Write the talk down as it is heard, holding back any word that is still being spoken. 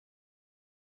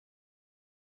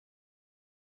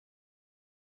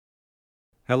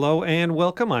Hello and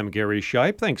welcome. I'm Gary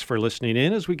Shipe. Thanks for listening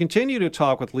in as we continue to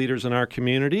talk with leaders in our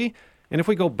community. And if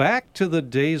we go back to the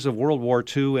days of World War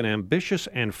II, an ambitious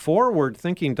and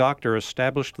forward-thinking doctor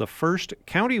established the first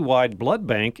county-wide blood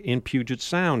bank in Puget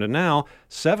Sound. And now,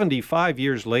 75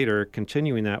 years later,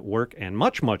 continuing that work and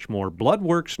much, much more,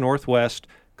 BloodWorks Northwest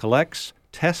collects,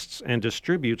 tests, and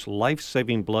distributes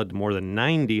life-saving blood to more than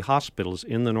 90 hospitals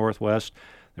in the Northwest.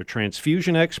 They're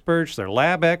transfusion experts, they're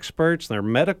lab experts, they're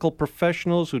medical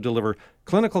professionals who deliver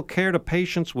clinical care to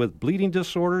patients with bleeding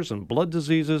disorders and blood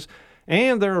diseases,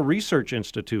 and they're a research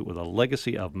institute with a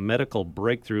legacy of medical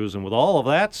breakthroughs. And with all of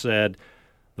that said,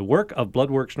 the work of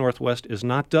BloodWorks Northwest is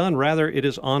not done. Rather, it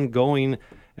is ongoing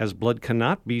as blood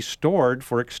cannot be stored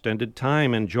for extended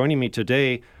time. And joining me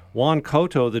today, Juan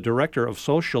Cotto, the Director of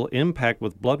Social Impact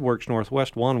with BloodWorks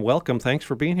Northwest. Juan, welcome. Thanks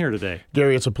for being here today.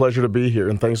 Gary, it's a pleasure to be here,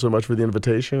 and thanks so much for the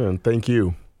invitation, and thank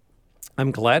you.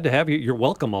 I'm glad to have you. You're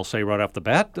welcome, I'll say right off the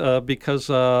bat, because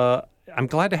I'm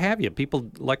glad to have you. People,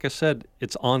 like I said,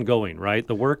 it's ongoing, right?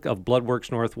 The work of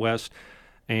BloodWorks Northwest,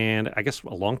 and I guess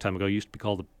a long time ago, it used to be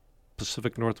called the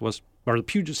Pacific Northwest, or the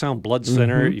Puget Sound Blood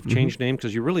Center. You've changed name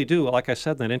because you really do, like I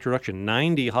said in that introduction,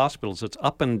 90 hospitals. It's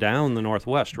up and down the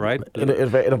Northwest, right? And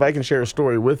if I can share a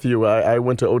story with you, I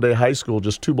went to O'Day High School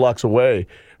just 2 blocks away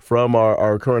from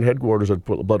our current headquarters at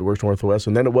BloodWorks Northwest,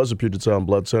 and then it was the Puget Sound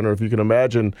Blood Center. If you can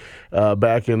imagine,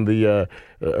 back in the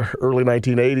early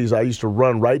 1980s, I used to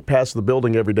run right past the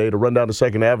building every day to run down to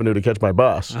 2nd Avenue to catch my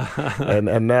bus.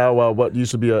 and now what used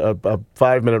to be a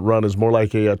 5-minute run is more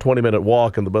like a 20-minute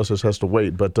walk, and the bus just has to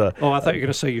wait. But I thought you were going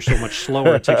to say you're so much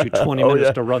slower. It takes you 20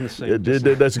 minutes to run the same.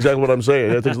 That's exactly what I'm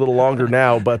saying. It takes a little longer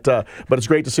now, but it's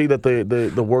great to see that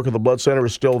the work of the Blood Center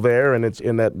is still there, and it's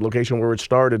in that location where it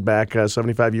started back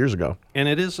 75 years ago. And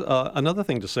it is another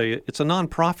thing to say. It's a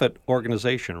nonprofit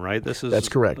organization, right? That's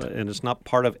correct. And it's not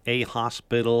part of a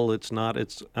hospital. It's not.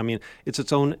 It's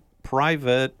its own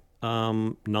private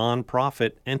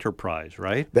nonprofit enterprise,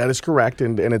 right? That is correct,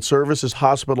 and it services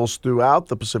hospitals throughout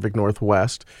the Pacific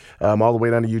Northwest, all the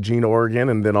way down to Eugene, Oregon,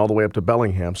 and then all the way up to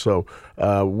Bellingham. So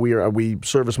we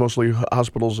service mostly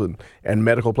hospitals and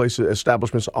medical places,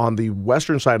 establishments on the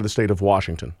western side of the state of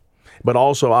Washington. But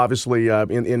also, obviously,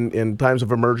 in times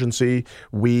of emergency,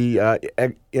 we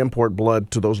import blood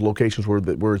to those locations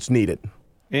where it's needed.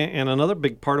 And another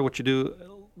big part of what you do,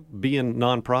 being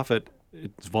nonprofit,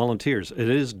 it's volunteers. It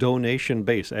is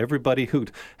donation-based. Everybody who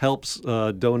helps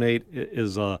donate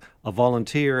is a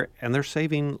volunteer, and they're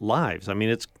saving lives. I mean,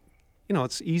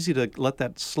 it's easy to let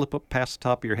that slip up past the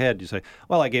top of your head. You say,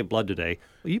 well, I gave blood today.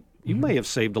 Well, you may have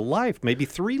saved a life, maybe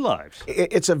 3 lives.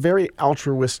 It's a very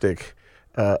altruistic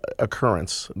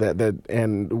occurrence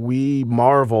and we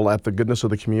marvel at the goodness of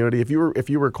the community. If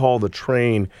you recall the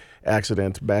train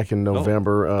accident back in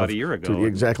November, about a year ago,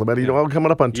 exactly, but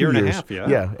coming up on 2 years, year and a half,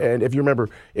 yeah. And if you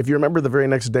remember the very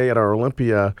next day at our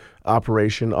Olympia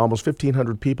operation, almost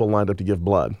 1,500 people lined up to give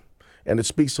blood. And it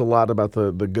speaks a lot about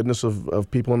the goodness of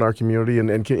people in our community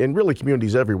and really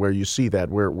communities everywhere. You see that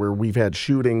where we've had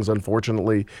shootings,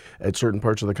 unfortunately, at certain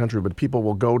parts of the country, but people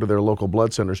will go to their local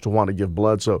blood centers to want to give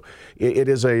blood. So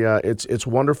it's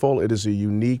wonderful. It is a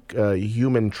unique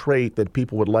human trait that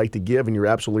people would like to give, and you're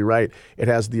absolutely right. It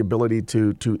has the ability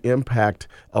to impact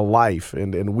a life,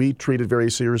 and we treat it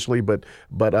very seriously, but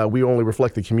we only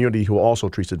reflect the community who also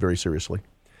treats it very seriously.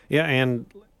 Yeah, and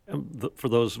for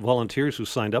those volunteers who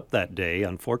signed up that day,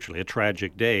 unfortunately, a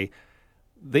tragic day,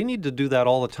 they need to do that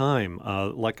all the time.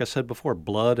 Like I said before,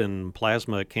 blood and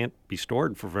plasma can't be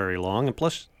stored for very long, and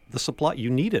plus the supply, you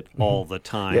need it all the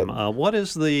time. Yeah. What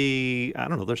is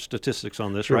there's statistics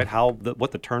on this, right?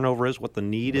 What the turnover is, what the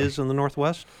need is in the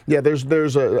Northwest? Yeah,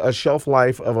 there's a shelf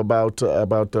life of about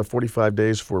 45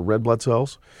 days for red blood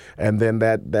cells, and then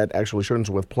that actually shortens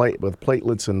with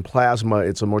platelets and plasma.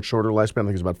 It's a much shorter lifespan. I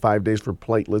think it's about 5 days for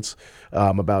platelets,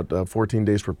 about 14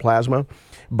 days for plasma.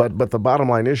 But the bottom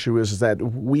line issue is that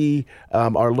we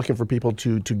are looking for people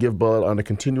to give blood on a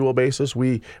continual basis.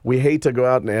 We hate to go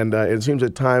out and it seems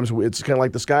at times it's kind of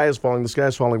like the sky is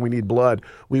falling, we need blood.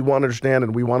 We want to understand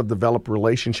and we want to develop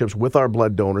relationships with our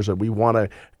blood donors, that we want to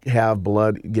have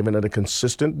blood given at a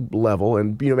consistent level.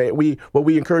 And what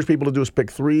we encourage people to do is pick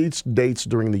 3 dates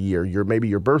during the year. Maybe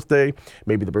your birthday,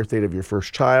 maybe the birth date of your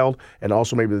first child, and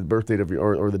also maybe the birth date of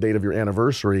or the date of your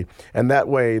anniversary. And that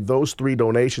way, those 3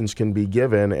 donations can be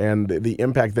given, and the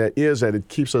impact that is that it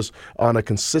keeps us on a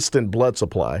consistent blood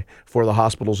supply for the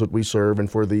hospitals that we serve and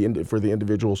for the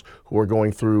individuals who are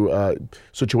going through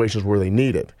situations where they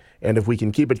need it. And if we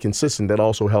can keep it consistent, that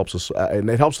also helps us, and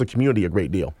it helps the community a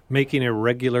great deal. Making a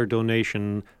regular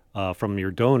donation from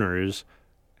your donors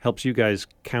helps you guys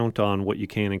count on what you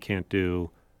can and can't do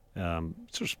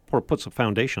sort of puts a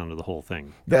foundation under the whole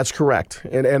thing. That's correct,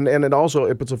 and it also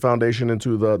it puts a foundation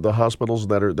into the hospitals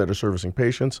that are servicing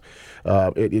patients.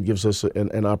 It gives us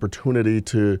an opportunity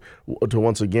to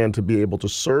once again to be able to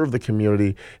serve the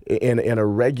community in a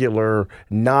regular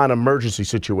non-emergency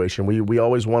situation. We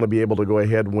always want to be able to go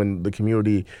ahead when the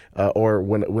community or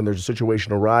when there's a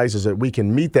situation arises that we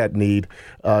can meet that need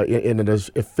in as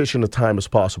efficient a time as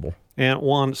possible. And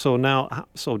Juan, so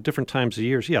different times of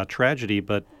years, yeah, tragedy,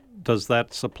 but does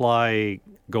that supply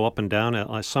go up and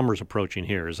down? Summer's approaching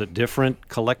here. Is it different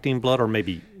collecting blood, or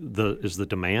maybe is the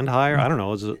demand higher? I don't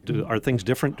know. Are things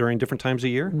different during different times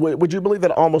of year? Would you believe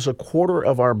that almost a quarter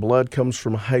of our blood comes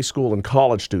from high school and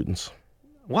college students?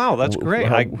 Wow, that's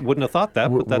great. I wouldn't have thought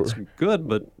that, but that's good.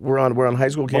 But we're on high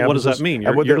school campuses. But what does that mean?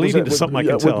 You're leading to something I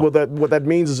can tell. What that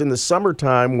means is in the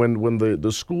summertime when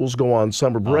the schools go on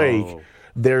summer break. Oh.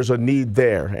 There's a need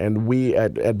there, and we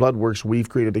at Bloodworks, we've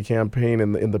created a campaign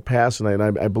in the past, and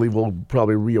I believe we'll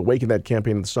probably reawaken that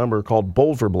campaign in the summer called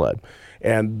Bold for Blood,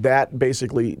 and that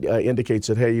basically indicates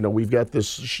that hey, we've got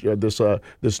this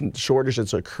shortage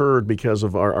that's occurred because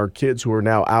of our kids who are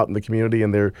now out in the community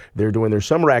and they're doing their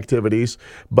summer activities,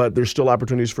 but there's still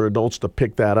opportunities for adults to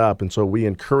pick that up, and so we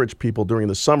encourage people during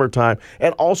the summertime,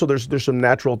 and also there's some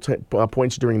natural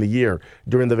points during the year,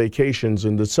 during the vacations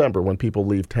in December when people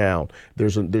leave town.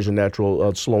 There's a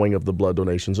natural slowing of the blood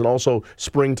donations, and also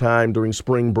springtime during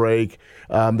spring break.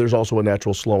 There's also a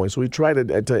natural slowing. So we try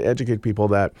to educate people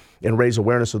that and raise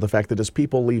awareness of the fact that as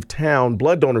people leave town,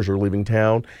 blood donors are leaving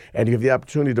town, and you have the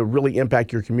opportunity to really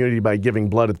impact your community by giving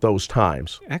blood at those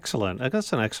times. Excellent.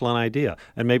 That's an excellent idea,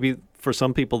 and maybe for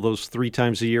some people, those 3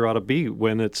 times a year ought to be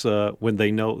when it's when they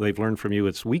know they've learned from you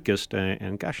it's weakest,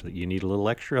 and gosh, you need a little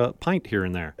extra pint here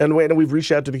and there. And we've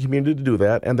reached out to the community to do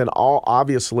that, and then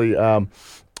obviously.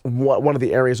 One of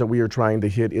the areas that we are trying to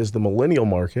hit is the millennial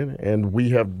market, and we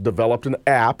have developed an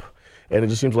app. And it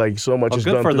just seems like so much is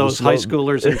done for those high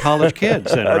schoolers and college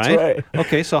kids, then, That's right?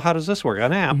 Okay, so how does this work?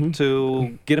 An app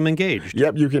to get them engaged?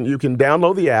 Yep, you can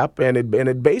download the app, and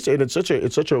it's such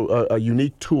a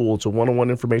unique tool. It's a one-on-one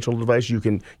informational device. You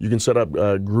can set up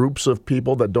groups of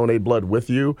people that donate blood with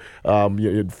you,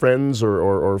 friends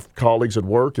or colleagues at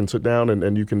work, and sit down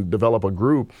and you can develop a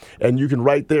group, and you can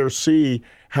right there see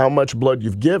how much blood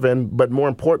you've given, but more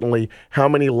importantly, how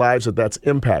many lives that's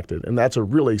impacted, and that's a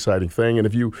really exciting thing. And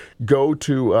if you go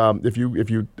to if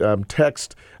you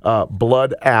text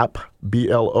blood app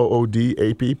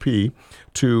BLOODAPP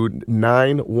to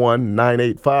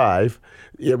 91985,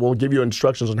 it will give you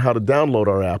instructions on how to download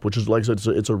our app, which is, like I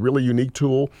said, it's a really unique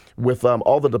tool with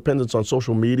all the dependence on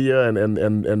social media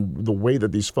and the way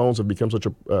that these phones have become such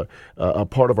a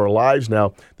part of our lives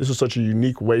now. This is such a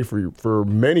unique way for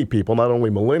many people, not only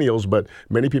millennials, but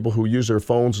many people who use their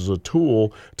phones as a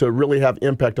tool to really have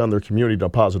impact on their community in a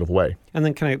positive way. And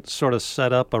then can I sort of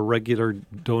set up a regular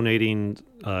donating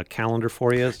calendar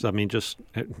for you? I mean, just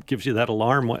it gives you that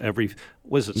alarm every,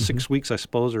 was it 6 weeks, I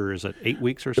suppose, or is it 8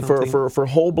 weeks or something? For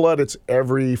whole blood, it's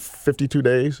every 52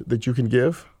 days that you can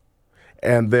give.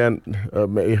 And then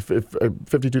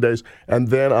 52 days, and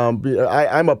then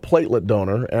I'm a platelet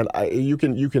donor, and you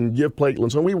can give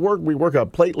platelets. And we work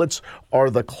out platelets are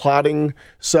the clotting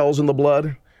cells in the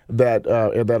blood that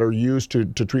are used to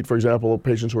treat, for example,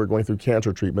 patients who are going through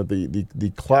cancer treatment.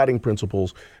 The clotting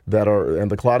principles and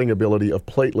the clotting ability of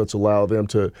platelets allow them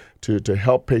to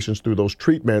help patients through those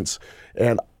treatments.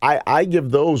 And I give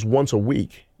those once a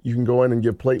week. You can go in and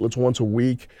give platelets once a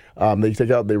week.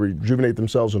 They rejuvenate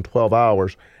themselves in 12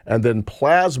 hours. And then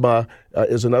plasma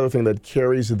is another thing that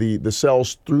carries the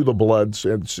cells through the blood,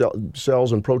 and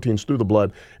cells and proteins through the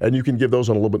blood. And you can give those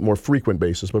on a little bit more frequent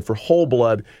basis. But for whole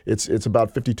blood, it's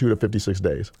about 52 to 56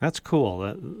 days. That's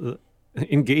cool.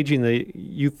 Engaging the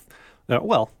youth.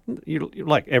 You're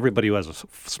like everybody who has a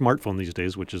smartphone these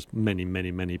days, which is many, many,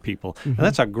 many people. Mm-hmm. And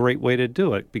that's a great way to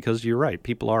do it, because you're right.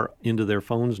 People are into their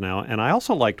phones now. And I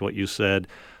also liked what you said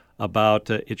about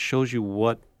it shows you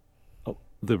what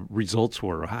the results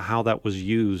were, how that was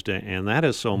used. And that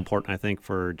is so important, I think,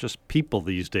 for just people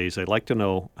these days. They like to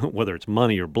know whether it's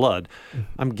money or blood.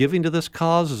 I'm giving to this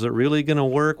cause. Is it really going to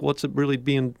work? What's it really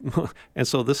being? And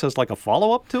so this has like a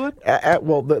follow-up to it?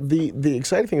 Well, the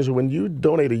exciting thing is when you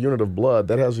donate a unit of blood,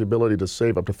 that has the ability to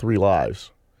save up to 3 lives.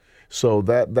 So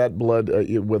that blood,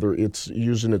 whether it's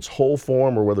used in its whole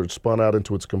form or whether it's spun out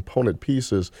into its component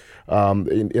pieces,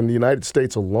 in the United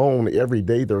States alone, every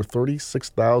day there are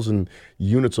 36,000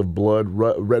 units of blood,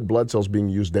 red blood cells being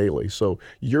used daily. So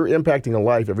you're impacting a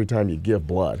life every time you give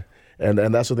blood.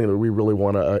 and that's the thing that we really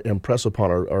want to impress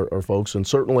upon our folks. And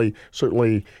certainly,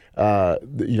 the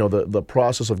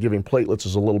process of giving platelets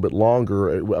is a little bit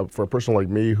longer. For a person like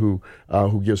me who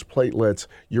gives platelets,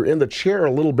 you're in the chair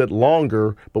a little bit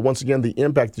longer, but once again, the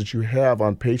impact that you have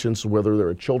on patients, whether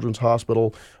they're at Children's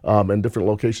Hospital and different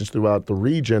locations throughout the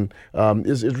region,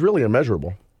 is really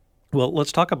immeasurable. Well,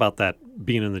 let's talk about that,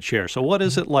 being in the chair. So what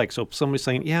is it like? So somebody's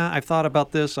saying, yeah, I've thought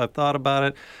about this, I've thought about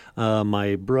it.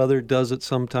 My brother does it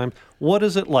sometimes. What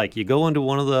is it like? You go into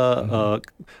one of the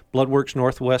BloodWorks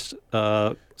Northwest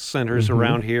centers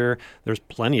around here. There's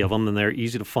plenty of them, and they're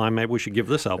easy to find. Maybe we should give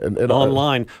this out.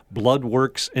 Online,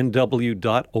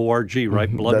 bloodworksnw.org,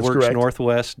 right?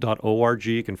 Bloodworksnorthwest.org.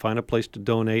 You can find a place to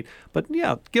donate. But,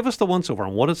 yeah, give us the once-over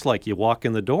on what it's like. You walk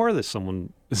in the door, there's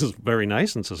someone, this is very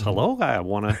nice, and says, hello, I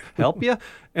want to help you.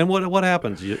 And what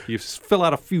happens? You fill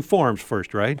out a few forms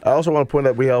first, right? I also want to point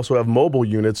out we also have mobile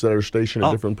units that are stationed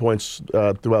at different points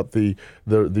throughout the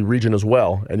region as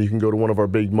well. And you can go to one of our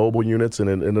big mobile units,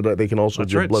 and they can also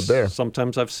give blood there.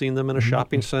 Sometimes I've seen them in a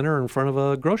shopping center in front of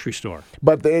a grocery store.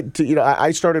 But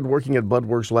I started working at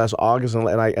BloodWorks last August,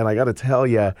 and I got to tell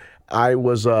you, I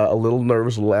was a little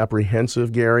nervous, a little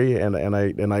apprehensive, Gary, and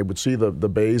I would see the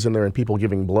bays in there and people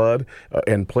giving blood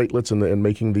and platelets and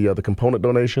making the component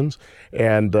donations,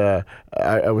 and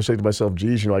I was saying to myself,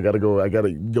 geez, I got to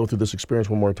go through this experience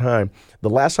one more time. The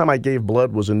last time I gave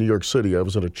blood was in New York City. I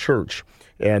was at a church.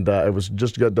 And I was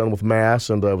just got done with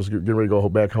Mass, and I was getting ready to go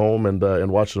back home and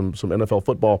watch some NFL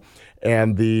football.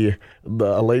 And a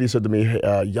lady said to me,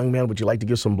 young man, would you like to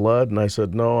give some blood? And I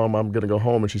said, no, I'm going to go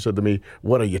home. And she said to me,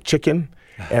 what are you, chicken?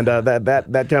 And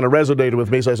that kind of resonated with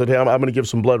me. So I said, hey, I'm going to give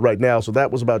some blood right now. So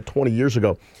that was about 20 years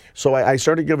ago. So I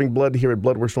started giving blood here at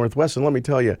BloodWorks Northwest. And let me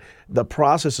tell you, the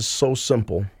process is so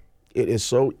simple. It is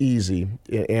so easy,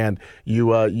 and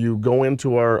you go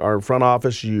into our front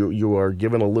office. You are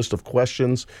given a list of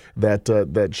questions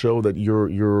that show that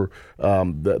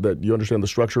that you understand the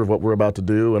structure of what we're about to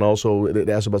do, and also it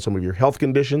asks about some of your health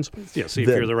conditions. Yeah, see if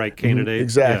you're the right candidate.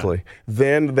 Exactly. Yeah.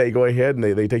 Then they go ahead and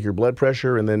they take your blood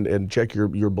pressure and check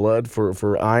your blood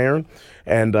for iron,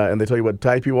 and they tell you what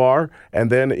type you are. And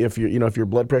then if your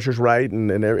blood pressure's right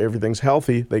and everything's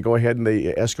healthy, they go ahead and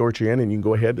they escort you in, and you can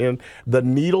go ahead and the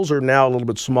needles are now a little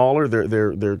bit smaller.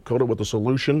 They're coated with a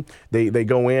solution. They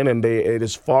go in, and it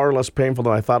is far less painful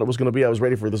than I thought it was going to be. I was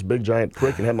ready for this big giant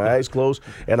prick and had my eyes closed,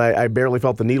 and I barely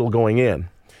felt the needle going in.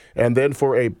 And then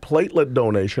for a platelet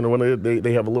donation, when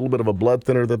they have a little bit of a blood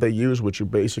thinner that they use, which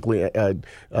basically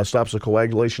stops the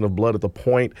coagulation of blood at the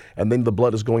point, and then the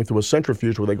blood is going through a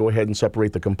centrifuge where they go ahead and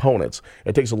separate the components.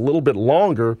 It takes a little bit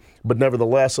longer, but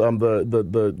nevertheless,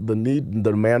 the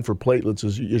demand for platelets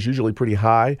is usually pretty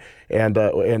high. And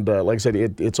like I said,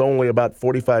 it's only about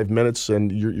 45 minutes,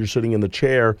 and you're sitting in the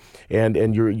chair, and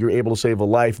you're able to save a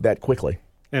life that quickly.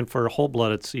 And for whole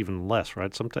blood, it's even less,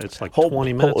 right? Sometimes it's like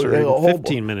 20 minutes or even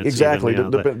 15 minutes. Exactly,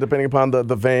 even, depending upon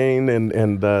the vein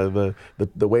and the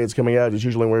way it's coming out. It's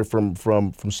usually anywhere from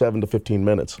 7 to 15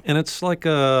 minutes. And it's like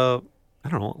I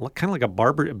don't know, kind of like a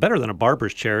barber, better than a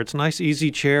barber's chair. It's a nice,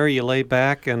 easy chair. You lay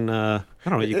back and, I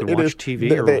don't know, you can watch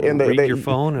TV or read your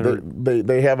phone.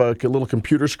 They have a little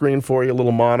computer screen for you, a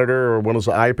little monitor, or one of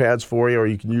those iPads for you, or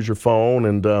you can use your phone.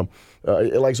 And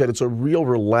like I said, it's a real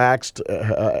relaxed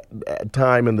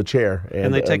time in the chair.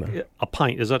 And they take a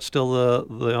pint. Is that still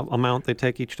the amount they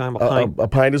take each time? A pint? A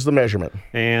pint is the measurement.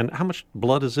 And how much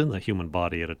blood is in the human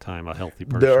body at a time, a healthy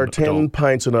person? There are 10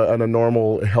 pints in a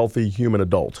normal, healthy human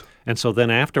adult. And so then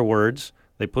afterwards,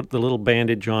 they put the little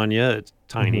bandage on you. It's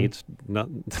tiny. It's not,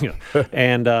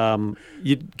 and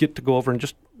you get to go over and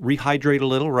just rehydrate a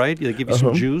little, right? They give you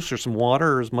some juice or some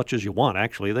water, or as much as you want.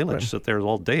 Actually, they let you sit there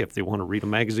all day if they want to read a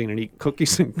magazine and eat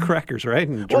cookies and crackers, right?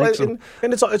 And drink some.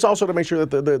 And it's also to make sure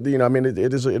that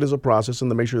it is a process,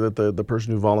 and to make sure that the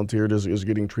person who volunteered is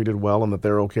getting treated well, and that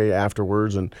they're okay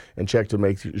afterwards, and check to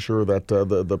make sure that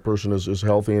the person is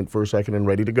healthy for a second and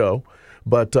ready to go.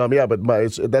 But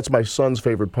that's my son's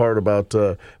favorite part about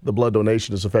the blood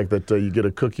donation, is the fact that you get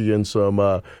a cookie and some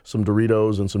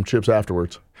Doritos and some chips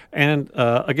afterwards. And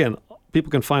again,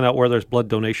 people can find out where there's blood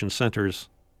donation centers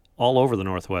all over the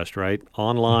Northwest, right?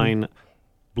 Online,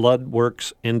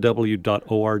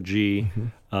 bloodworksnw.org,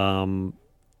 and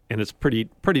it's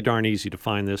pretty darn easy to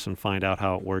find this and find out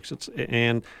how it works.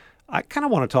 And I kind of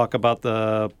want to talk about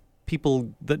the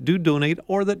people that do donate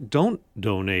or that don't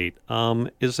donate.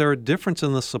 Is there a difference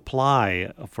in the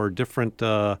supply for different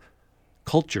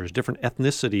cultures, different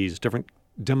ethnicities, different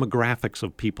demographics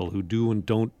of people who do and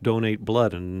don't donate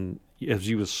blood? And as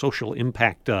you as social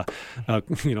impact,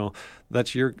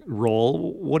 that's your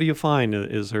role. What do you find?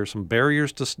 Is there some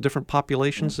barriers to different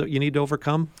populations that you need to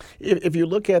overcome? If you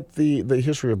look at the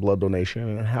history of blood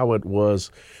donation and how it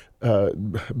was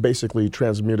basically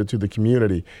transmuted to the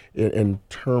community in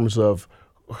terms of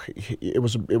it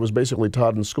was basically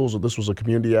taught in schools that this was a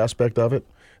community aspect of it.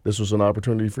 This was an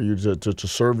opportunity for you to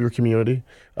serve your community,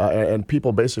 and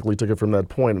people basically took it from that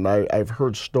point. And I've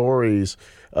heard stories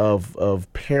of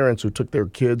parents who took their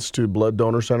kids to blood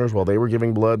donor centers while they were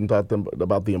giving blood and taught them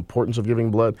about the importance of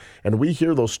giving blood. And we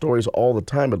hear those stories all the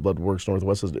time at Blood Works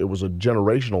Northwest. It was a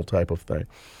generational type of thing,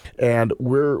 and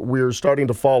we're starting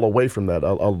to fall away from that.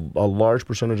 A large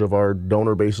percentage of our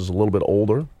donor base is a little bit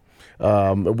older.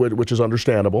 Which is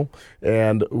understandable.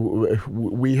 And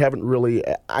we haven't really,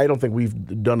 I don't think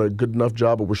we've done a good enough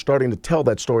job, but we're starting to tell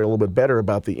that story a little bit better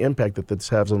about the impact that this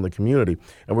has on the community.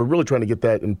 And we're really trying to get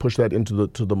that and push that into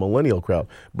the millennial crowd.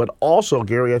 But also,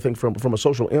 Gary, I think from a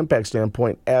social impact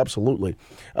standpoint, absolutely.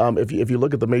 If you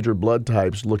look at the major blood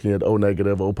types, looking at O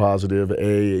negative, O positive,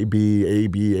 A, B,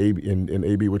 and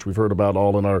AB, which we've heard about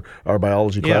all in our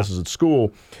biology classes at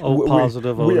school. O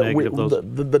positive, O negative, those.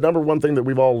 The number one thing that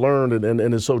we've all learned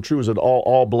and is so true is that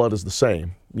all blood is the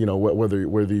same. Whether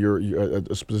you're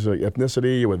a specific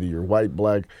ethnicity, whether you're white,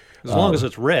 black. As long as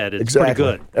it's red, it's exactly.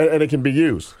 pretty good. And it can be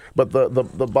used. But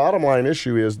the bottom line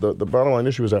issue is the bottom line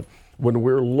issue is that when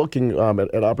we're looking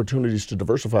at opportunities to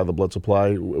diversify the blood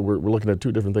supply, we're looking at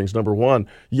two different things. Number one,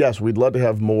 yes, we'd love to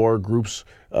have more groups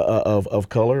of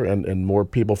color and more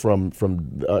people from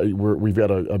we've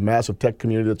got a massive tech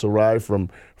community that's arrived from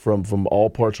all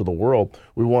parts of the world.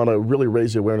 We want to really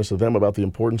raise the awareness of them about the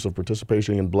importance of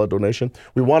participation in blood donation.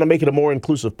 We want to make it a more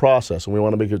inclusive process, and we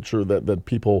want to make it sure that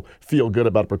people feel good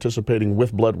about participating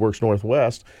with Blood Works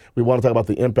Northwest. We want to talk about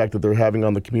the impact that they're having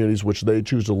on the communities which they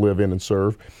choose to live in and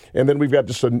serve. And then we've got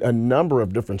just a number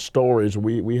of different stories.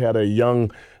 We had a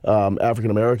young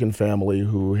African-American family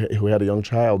who had a young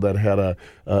child that had a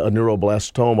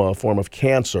neuroblastoma, a form of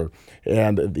cancer,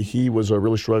 and he was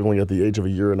really struggling at the age of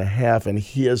 1.5 years, and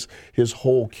his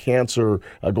whole cancer,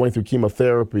 going through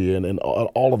chemotherapy and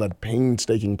all of that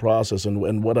painstaking process,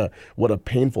 and what a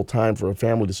painful time for a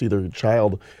family to see their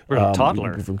child, a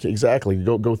toddler, exactly,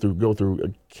 go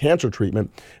through cancer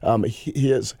treatment.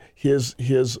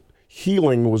 His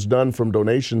healing was done from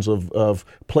donations of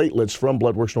platelets from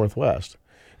Blood Works Northwest.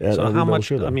 And so how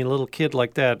much, a little kid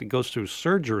like that goes through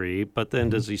surgery, but then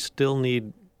does he still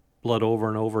need blood over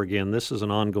and over again? This is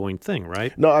an ongoing thing,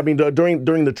 right? No,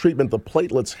 during the treatment, the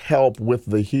platelets help with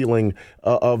the healing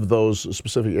of those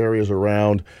specific areas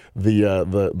around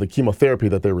the chemotherapy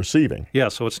that they're receiving. Yeah,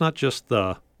 so it's not just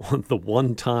the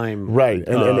one-time right.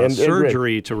 and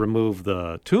surgery to remove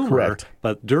the tumor, correct.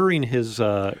 But during his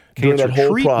cancer during that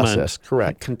whole treatment, process,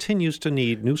 correct. He continues to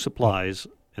need new supplies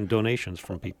and donations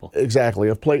from people. Exactly,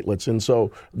 of platelets. And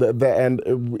so and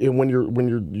when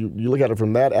you look at it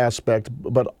from that aspect,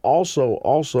 but also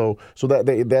so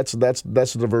that's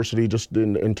the diversity just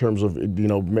in terms of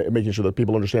making sure that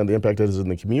people understand the impact that is in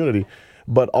the community.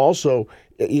 But also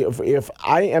if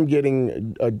I am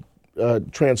getting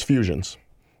transfusions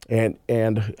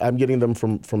and I'm getting them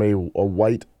from a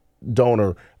white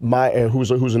donor,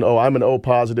 who's an O, I'm an O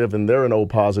positive and they're an O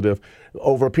positive.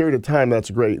 Over a period of time,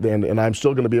 that's great, and I'm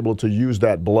still going to be able to use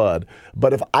that blood.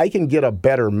 But if I can get a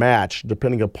better match,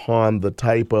 depending upon the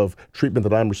type of treatment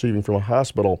that I'm receiving from a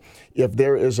hospital, if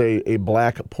there is a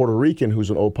black Puerto Rican who's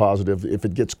an O positive, if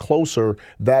it gets closer,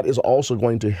 that is also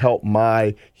going to help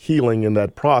my healing in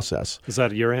that process. Is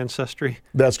that your ancestry?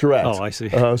 That's correct. Oh, I see.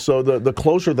 So the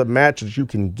closer the match that you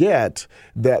can get,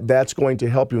 that's going to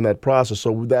help you in that process.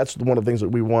 So that's one of the things that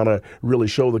we want to really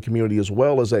show the community as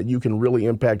well, is that you can really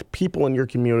impact people in your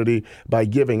community by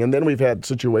giving. And then we've had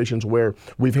situations where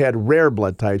we've had rare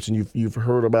blood types, and you've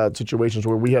heard about situations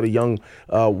where we had a young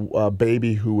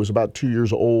baby who was about 2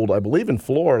 years old, I believe in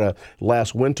Florida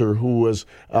last winter, who was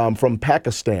from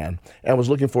Pakistan and was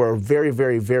looking for a very,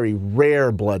 very, very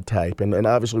rare blood type. And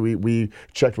obviously we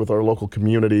checked with our local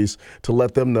communities to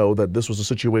let them know that this was a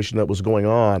situation that was going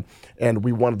on, and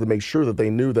we wanted to make sure that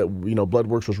they knew that Blood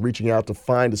Works was reaching out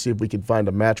to see if we could find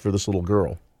a match for this little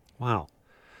girl. Wow.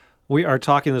 We are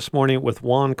talking this morning with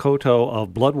Juan Cotto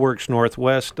of Blood Works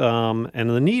Northwest, and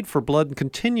the need for blood,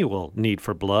 continual need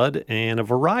for blood, and a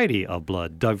variety of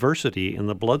blood, diversity in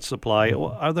the blood supply.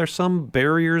 Are there some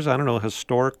barriers, I don't know,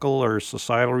 historical or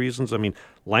societal reasons?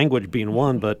 Language being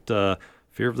one, but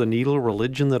fear of the needle,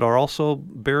 religion, that are also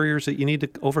barriers that you need to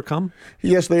overcome?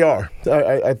 Yes, they are.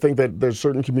 I think that there's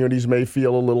certain communities may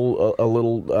feel a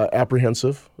little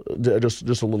apprehensive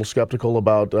just a little skeptical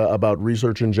about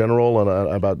research in general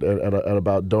and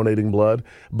about donating blood.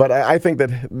 But I think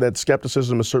that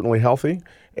skepticism is certainly healthy.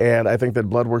 And I think that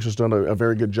BloodWorks has done a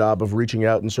very good job of reaching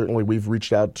out, and certainly we've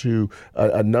reached out to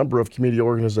a number of community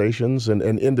organizations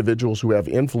and individuals who have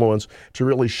influence to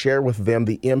really share with them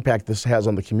the impact this has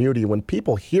on the community. When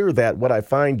people hear that, what I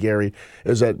find, Gary,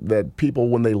 is that people,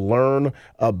 when they learn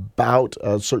about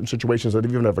certain situations that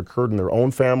even have occurred in their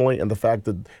own family, and the fact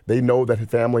that they know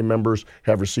that family members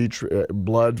have received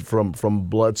blood from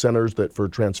blood centers that for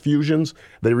transfusions,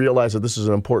 they realize that this is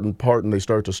an important part, and they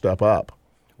start to step up.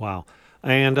 Wow.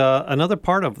 And another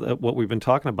part of what we've been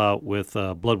talking about with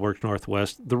BloodWorks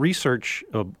Northwest, the research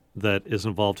that is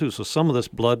involved too. So some of this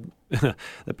blood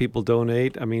that people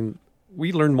donate, I mean,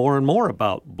 we learn more and more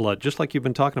about blood, just like you've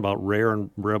been talking about rare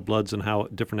bloods and how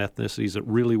different ethnicities it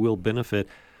really will benefit.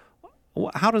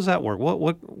 How does that work?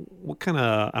 What kind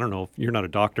of, I don't know, if you're not a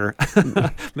doctor,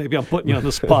 maybe I'm putting you on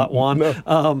the spot, Juan.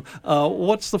 No.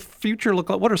 What's the future look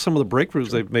like? What are some of the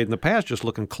breakthroughs they've made in the past, just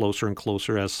looking closer and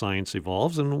closer as science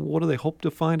evolves, and what do they hope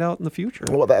to find out in the future?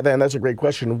 Well, that's a great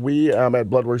question. We at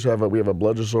BloodWorks we have a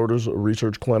blood disorders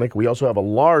research clinic. We also have a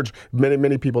large,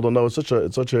 many people don't know, it's such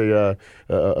a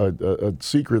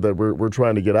secret that we're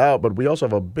trying to get out, but we also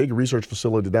have a big research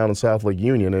facility down in South Lake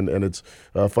Union, and it's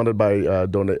funded by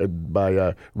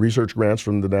research grants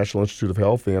from the National Institute of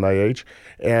Health, the NIH,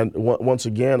 and once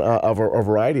again, a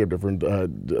variety of different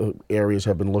areas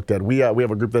have been looked at. We have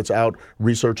a group that's out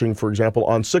researching, for example,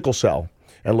 on sickle cell,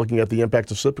 and looking at the impact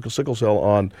of sickle cell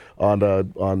on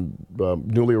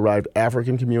newly arrived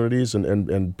African communities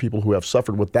and people who have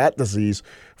suffered with that disease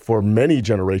for many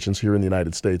generations here in the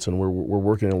United States. And we're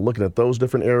working and looking at those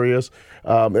different areas.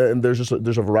 And there's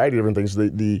a variety of different things.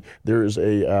 There is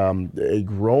a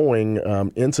growing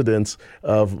incidence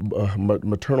of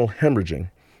maternal hemorrhaging.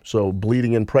 So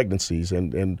bleeding in pregnancies,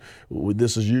 and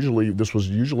this was usually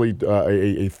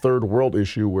a third world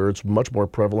issue where it's much more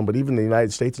prevalent. But even in the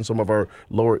United States and some of our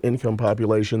lower income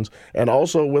populations, and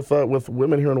also with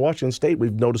women here in Washington State,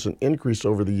 we've noticed an increase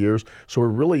over the years. So we're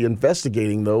really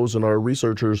investigating those, and our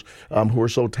researchers who are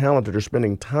so talented are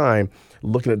spending time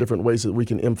looking at different ways that we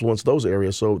can influence those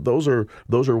areas. So those are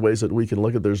ways that we can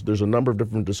look at. There's a number of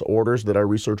different disorders that our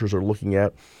researchers are looking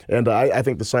at, and I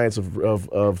think the science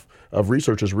of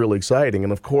research is really exciting.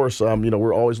 And of course,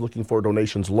 we're always looking for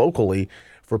donations locally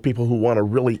for people who want to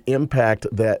really impact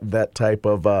that type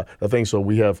of thing. So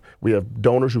we have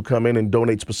donors who come in and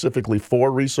donate specifically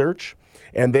for research.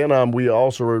 And then we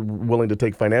also are willing to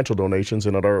take financial donations.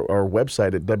 And at our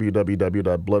website at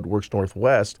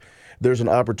www.bloodworksnorthwest, there's an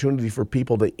opportunity for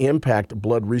people to impact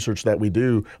blood research that we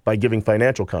do by giving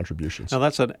financial contributions. Now,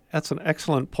 that's an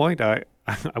excellent point. I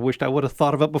wished I would have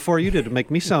thought of it before you did to make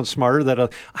me sound smarter,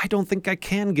 that I don't think I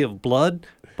can give blood,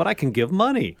 but I can give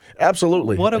money.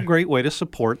 Absolutely. What a great way to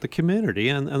support the community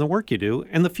and the work you do.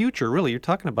 And the future, really, you're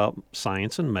talking about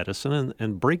science and medicine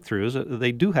and breakthroughs.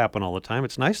 They do happen all the time.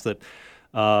 It's nice that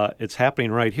it's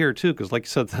happening right here, too, because like you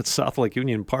said, that South Lake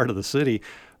Union part of the city,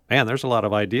 man, there's a lot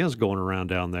of ideas going around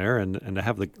down there. And to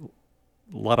have a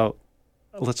lot of,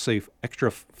 let's say, extra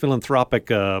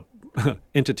philanthropic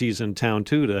entities in town,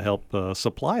 too, to help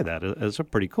supply that is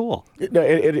pretty cool. It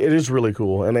is really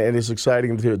cool, and it's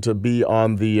exciting to be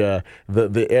on the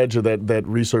edge of that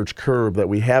research curve that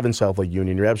we have in South Lake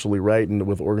Union. You're absolutely right, and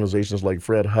with organizations like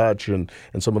Fred Hutch and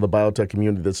some of the biotech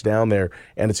community that's down there,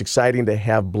 and it's exciting to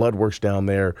have BloodWorks down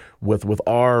there with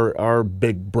our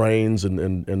big brains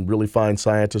and really fine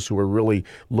scientists who are really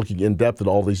looking in depth at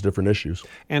all these different issues.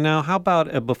 And now, how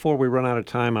about before we run out of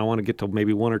time, I want to get to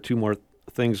maybe one or two more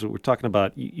things that we're talking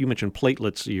about. You mentioned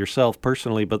platelets yourself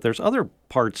personally, but there's other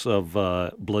parts of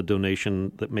blood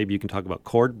donation that maybe you can talk about.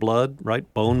 Cord blood,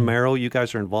 right? Bone marrow. You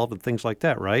guys are involved in things like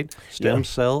that, right? Stem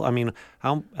cell. I mean,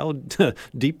 how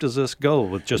deep does this go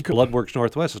with just BloodWorks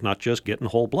Northwest? It's not just getting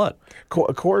whole blood.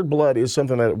 Cord blood is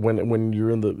something that when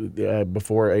you're in the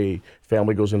before a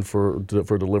family goes in for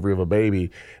delivery of a baby,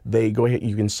 they go ahead.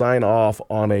 You can sign off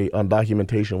on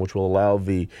documentation, which will allow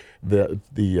the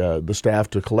staff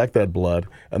to collect that blood,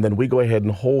 and then we go ahead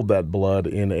and hold that blood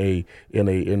in a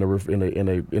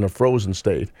frozen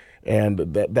state. And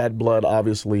that blood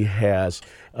obviously has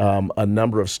a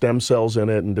number of stem cells in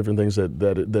it and different things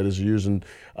that is used, and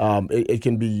it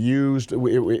can be used.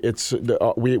 We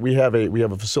have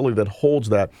a facility that holds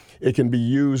that. It can be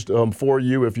used for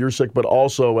you if you're sick, but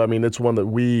also, I mean, it's one that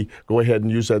we go ahead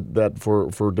and use that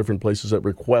for different places that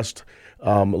request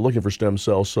looking for stem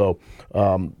cells. So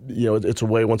it's a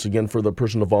way once again for the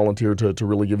person to volunteer to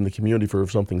really give in the community for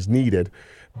if something's needed.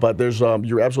 But there's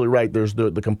you're absolutely right. There's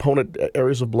the component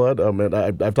areas of blood. And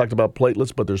I've talked about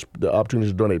platelets, but there's the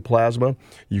opportunity to donate plasma.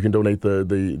 You can donate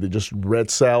the just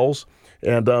red cells.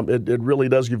 And it really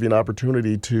does give you an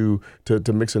opportunity to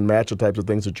mix and match the types of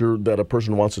things that a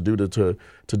person wants to do to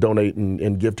donate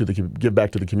and give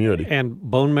back to the community. And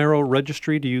bone marrow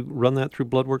registry, do you run that through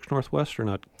Bloodworks Northwest or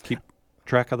not? Keep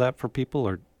track of that for people,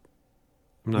 or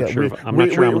I'm not sure.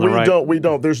 We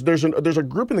don't. There's a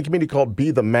group in the community called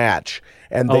Be the Match,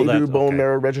 and they do bone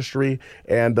marrow registry,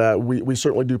 and we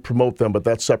certainly do promote them, but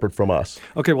that's separate from us.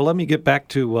 Okay, well, let me get back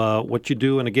to what you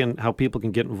do, and again, how people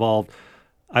can get involved.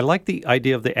 I like the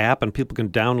idea of the app, and people can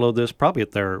download this probably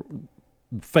at their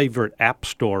favorite app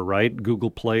store, right? Google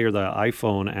Play or the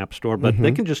iPhone app store, but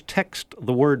they can just text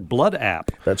the word blood app.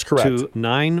 That's correct. To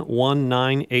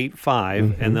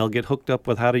 91985, and they'll get hooked up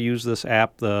with how to use this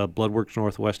app, the Bloodworks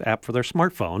Northwest app for their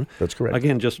smartphone. That's correct.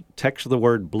 Again, just text the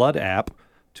word blood app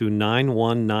to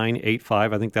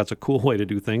 91985. I think that's a cool way to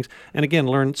do things. And again,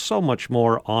 learn so much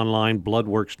more online,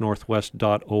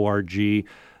 bloodworksnorthwest.org.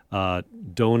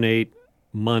 Donate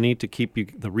money to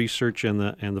keep the research and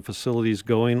the facilities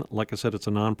going. Like I said, it's a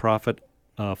nonprofit.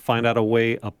 Find out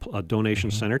a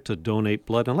donation center to donate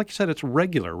blood. And like you said, it's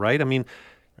regular, right? I mean,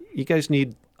 you guys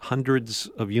need hundreds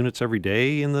of units every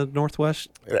day in the Northwest?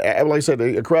 Like I said,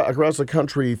 across the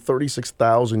country,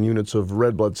 36,000 units of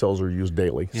red blood cells are used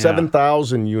daily. Yeah.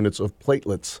 7,000 units of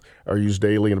platelets are used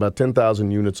daily, and about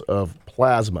 10,000 units of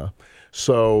plasma.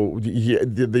 So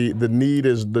the need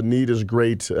is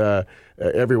great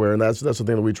everywhere, and that's the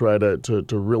thing that we try to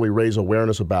really raise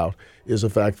awareness about, is the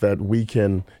fact that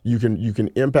you can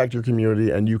impact your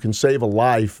community and you can save a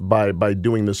life by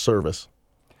doing this service.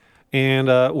 And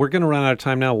we're going to run out of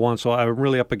time now, Juan, so I'm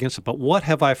really up against it. But what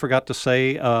have I forgot to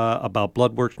say about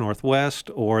Bloodworks Northwest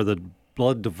or the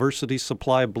blood diversity,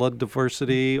 supply of blood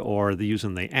diversity, or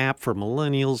using the app for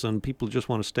millennials and people who just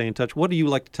want to stay in touch? What do you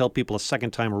like to tell people a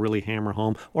second time or really hammer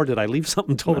home? Or did I leave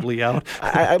something totally out?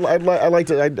 I'd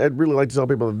really like to tell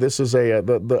people that this is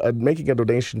making a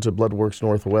donation to Bloodworks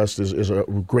Northwest is a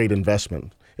great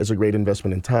investment. It's a great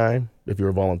investment in time, if you're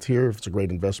a volunteer. It's a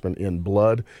great investment in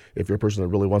blood, if you're a person that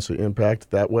really wants to impact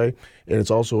that way. And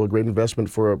it's also a great investment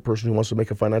for a person who wants to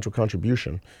make a financial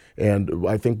contribution. And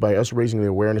I think by us raising the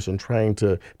awareness and trying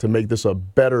to make this a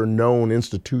better known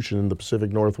institution in the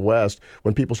Pacific Northwest,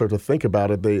 when people start to think about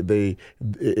it,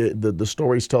 the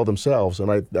stories tell themselves.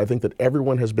 And I think that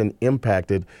everyone has been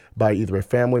impacted by either a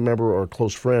family member or a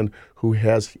close friend who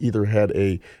has either had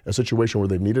a situation where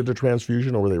they needed a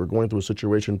transfusion, or where they were going through a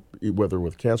situation, whether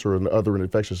with cancer or another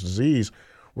infectious disease,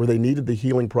 where they needed the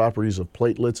healing properties of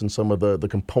platelets and some of the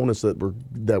components that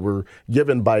were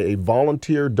given by a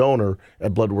volunteer donor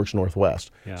at Bloodworks Northwest.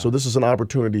 Yeah. So this is an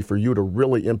opportunity for you to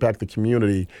really impact the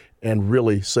community and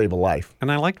really save a life.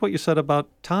 And I liked what you said about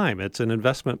time. It's an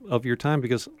investment of your time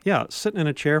because, sitting in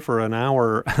a chair for an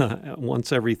hour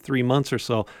once every 3 months or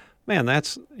so, man,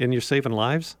 and you're saving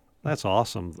lives. That's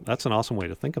awesome. That's an awesome way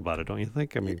to think about it, don't you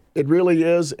think? I mean, it really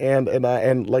is, and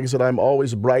like I said, I'm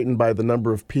always brightened by the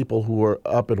number of people who are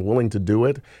up and willing to do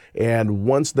it. And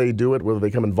once they do it, whether they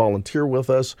come and volunteer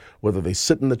with us, whether they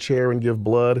sit in the chair and give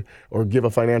blood or give a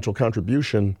financial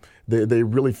contribution, they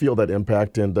really feel that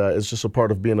impact, and it's just a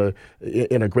part of being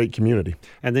in a great community.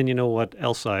 And then you know what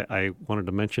else I wanted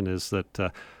to mention is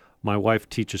that my wife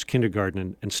teaches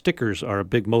kindergarten, and stickers are a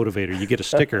big motivator. You get a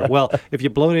sticker. Well, if you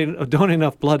donate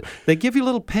enough blood, they give you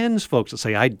little pens, folks, that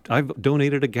say, I've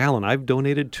donated a gallon, I've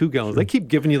donated 2 gallons. They keep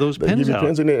giving you those pens out.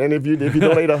 Pens, and if you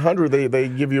donate 100, they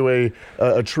give you a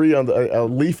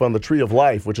leaf on the tree of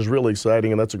life, which is really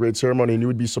exciting, and that's a great ceremony, and you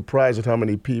would be surprised at how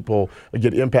many people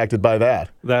get impacted by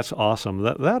that. That's awesome.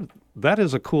 That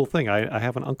is a cool thing. I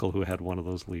have an uncle who had one of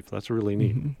those leaves. That's really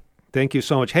neat. Mm-hmm. Thank you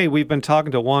so much. Hey, we've been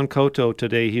talking to Juan Cotto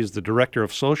today. He's the Director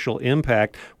of Social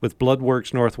Impact with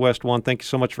Bloodworks Northwest. Juan, thank you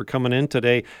so much for coming in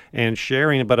today and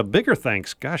sharing. But a bigger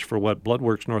thanks, for what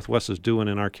Bloodworks Northwest is doing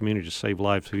in our community to save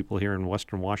lives of people here in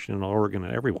Western Washington, Oregon,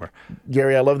 and everywhere.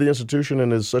 Gary, I love the institution,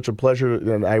 and it's such a pleasure.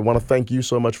 And I want to thank you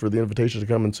so much for the invitation to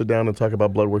come and sit down and talk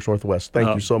about Bloodworks Northwest.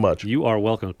 Thank you so much. You are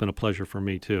welcome. It's been a pleasure for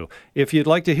me, too. If you'd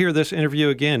like to hear this interview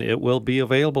again, it will be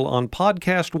available on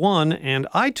Podcast One and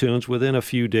iTunes within a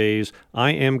few days. I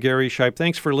am Gary Shipe.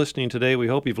 Thanks for listening today. We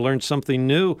hope you've learned something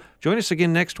new. Join us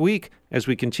again next week as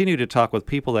we continue to talk with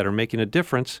people that are making a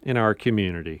difference in our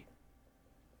community.